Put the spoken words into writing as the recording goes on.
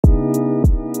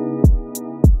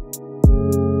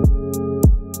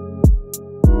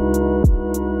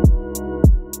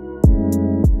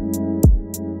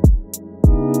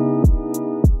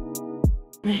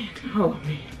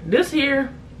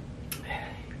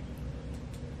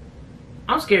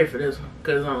I'm scared for this one,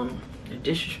 cause the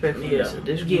disrespectful.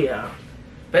 Yeah.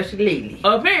 Especially lately.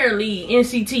 Apparently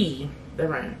NCT, that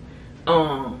right.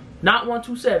 Not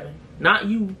 127, not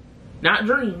you, not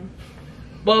Dream.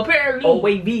 But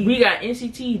apparently we got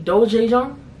NCT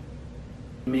Dojaejung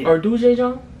or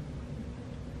Dojaejung.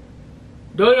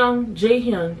 Doyoung,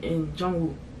 Jaehyun, and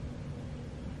Jungwoo.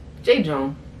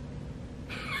 Jaehyung.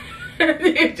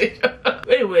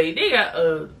 Anyway, they got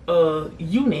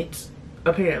units.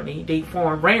 Apparently, they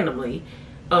formed randomly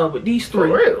with these three.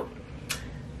 For real.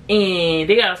 And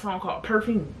they got a song called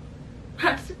Perfume.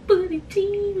 Possibility if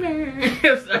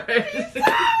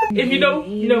you know,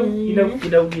 you know.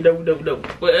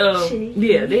 But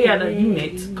yeah, they got a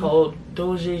unit called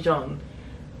Dojaejung.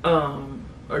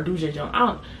 Or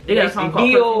Dojaejung. They got a song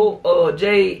called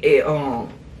J and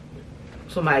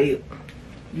somebody else.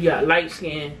 You got light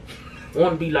skin,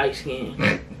 wanna be light skin,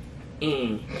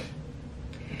 and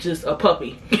just a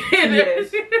puppy.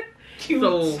 Yes.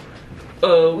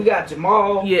 So we got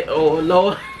Jamal. Yeah, oh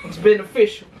Lord. It's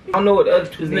beneficial. I don't know what the other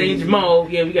two His name's Jamal.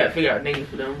 Yeah, we gotta figure out names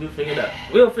for them. We'll figure it out.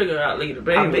 We'll figure it out later.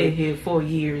 But anyway, I've been here 4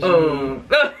 years.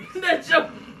 That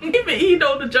joke. Even he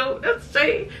know the joke. That's the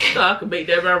same. So I could make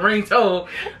that my ringtone.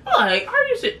 I'm like, are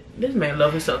you shit? This man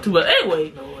love himself too. But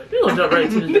anyway, we're gonna jump right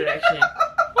to the reaction.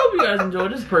 Hope you guys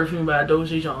enjoyed this Perfume by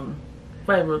Dojaejung.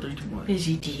 5, 4, 3, 2, 1.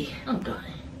 PGD. I'm done.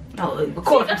 Oh, of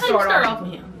course we start off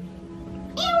with him.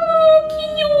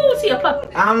 See a puppy.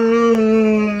 I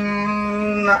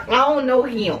don't know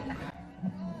him.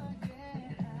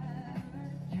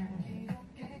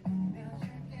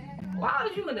 Why are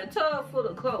you in a tub full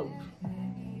of clothes?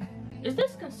 Is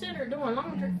this considered doing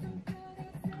laundry?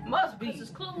 Must be. This is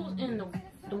clothes in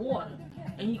the water,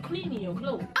 and you cleaning your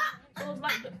clothes. So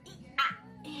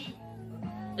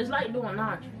it's like doing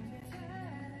laundry.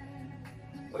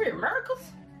 We're in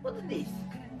Americas? What is this?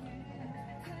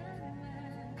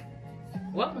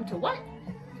 Welcome to what?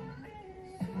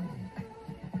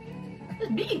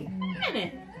 It's big.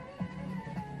 Minute.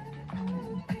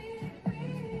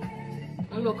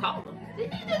 I'm gonna call them.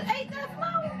 Did he just ate that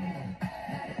flower?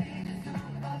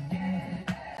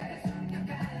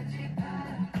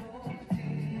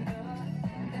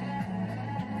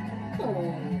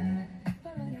 Oh.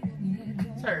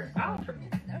 Sir, I'll try.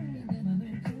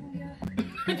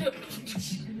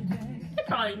 There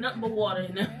probably ain't nothing but water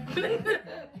in there.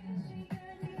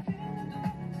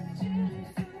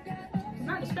 I'm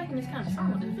not expecting this kind of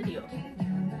song with this video.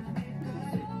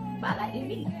 But I like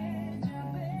it.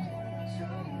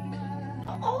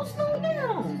 Oh, slow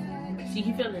down. See,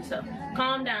 he feeling himself.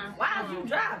 Calm down. Why is you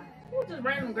driving? Who's this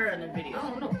random girl in this video? I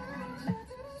don't know.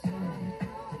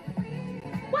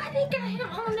 Why they got him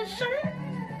on this shirt?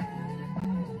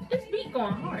 This beat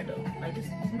going hard though. Like this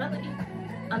melody.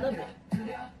 I love it.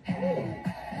 Ooh.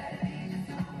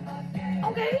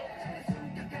 Okay.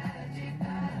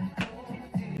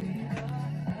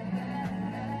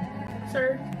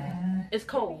 Sir, it's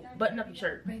cold. Button up your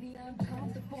shirt.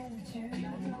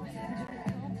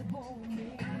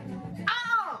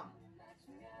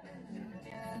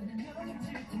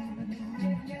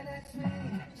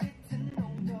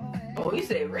 Oh, he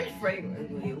said rich fragrance.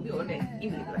 We on that. He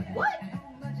was like, what?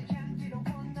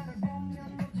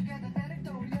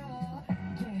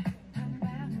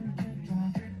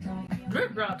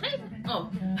 Drip drop tape.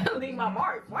 Oh, leave my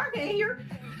mark. Mark ain't here.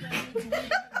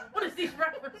 What is these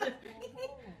references?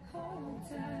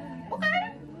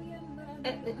 Okay.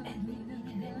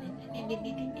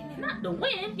 Not the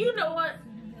wind. You know what?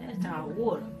 That's our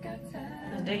water.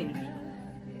 That's dangerous.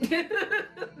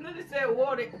 Look, it said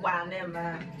water. Wow, never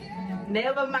mind.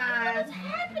 Never mind. What's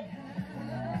happening?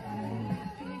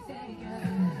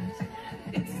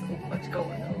 It's so much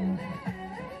going on.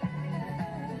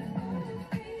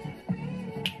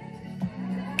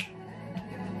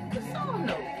 The song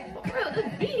though. For real, this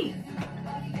beat.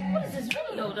 What is this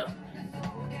video though?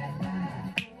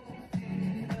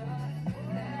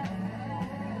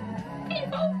 Can you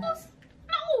focus?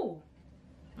 No.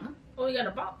 Huh? Oh, you got a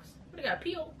box. What they got?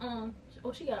 P.O.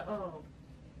 Oh, she got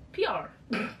PR.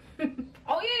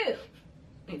 Oh yeah.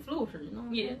 Influencer, you know?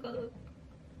 Yeah.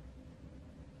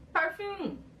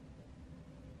 Perfume.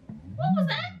 What was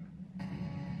that?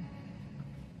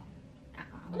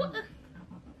 What the?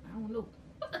 I don't know.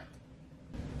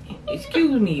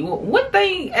 Excuse me. What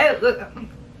thing?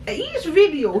 Each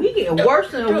video, he getting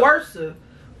worse and worse.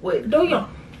 What? Dojaejung.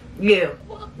 Yeah.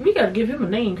 Well, we gotta give him a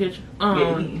name picture.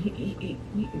 Yeah,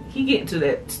 he getting to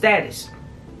that status.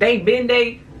 They been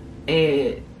they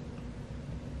and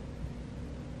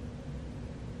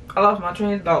I lost my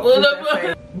train of thought.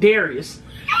 Darius.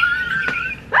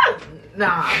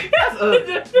 Nah,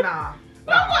 that's nah.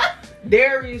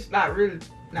 Darius, not really.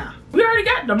 Nah. We already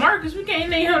got DeMarcus. We can't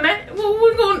name him that. Well,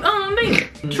 we're gonna name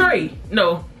him Trey.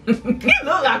 No. He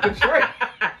look like a Trey.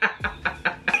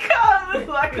 He kinda look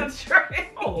like a Trey.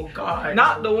 Oh God.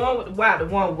 Not the one with the the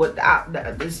one with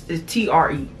this is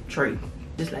TRE Trey.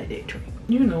 Just like that Trey.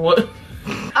 You know what?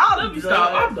 Let me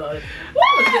stop. I'm done.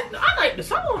 What was it? I like the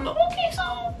song, the OK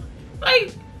song.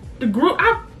 Like the group,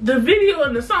 the video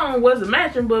and the song wasn't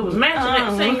matching, but it was matching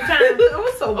at the same time. It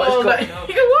was so much going on.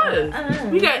 It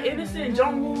was. We got innocent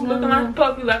Jungwoo looking like a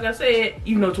puppy, like I said.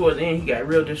 Even though towards the end he got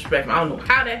real disrespectful. I don't know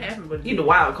how that happened, but he the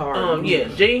wild card. Yeah,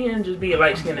 Jaehyun just being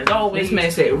light skinned as always. This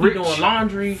man said we doing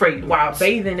laundry while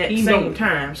bathing at the same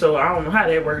time. So I don't know how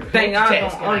that worked. Thing I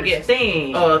don't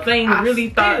understand. Thing really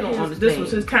thought this was understand.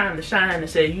 his time to shine and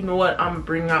said, you know what, I'm gonna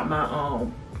bring out my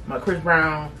my Chris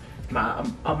Brown, my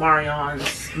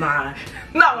Amarion's, my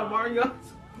not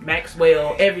Amarion's,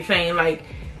 Maxwell, everything. Like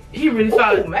he really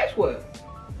thought Maxwell.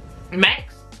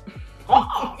 Max.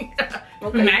 Oh.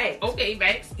 Okay, Max. Okay,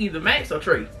 Max. Either Max or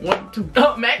Trey. 1, 2.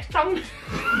 Max Chung.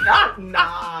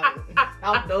 Nah.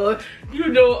 I'm done. You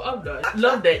know, I'm done.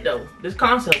 Love that though. This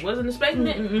concept, wasn't expecting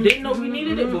it. Didn't know we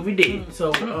needed it, but we did.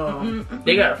 So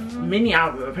they got a mini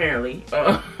album apparently.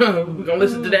 We're gonna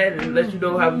listen to that and let you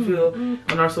know how we feel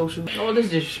on our social. Oh, this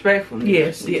is disrespectful.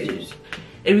 Yes, yes.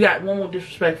 And we got one more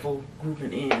disrespectful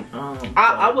grouping in.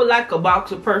 I would like a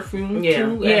box of perfume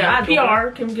too. Yeah,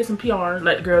 PR. Can we get some PR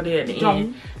like the girl did at the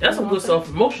end? That's some good self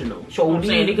promotion though. So I'm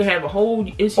saying they could have a whole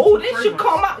this should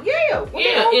come out. Yeah,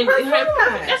 and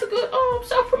that's a good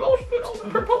self promotion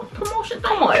promotion thing.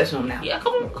 Come on, that's one now. Yeah,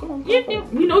 come on. Yeah.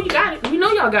 We know you got it. We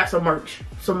know y'all got some merch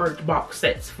box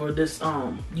sets for this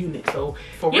unit. So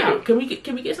can we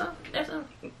get some? That's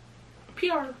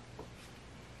PR.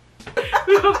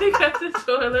 We hope you guys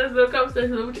enjoyed. Let us know in the comment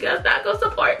section what you guys not gonna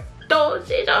support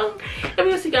Dojaejung. And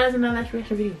we'll see you guys in the next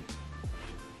reaction video.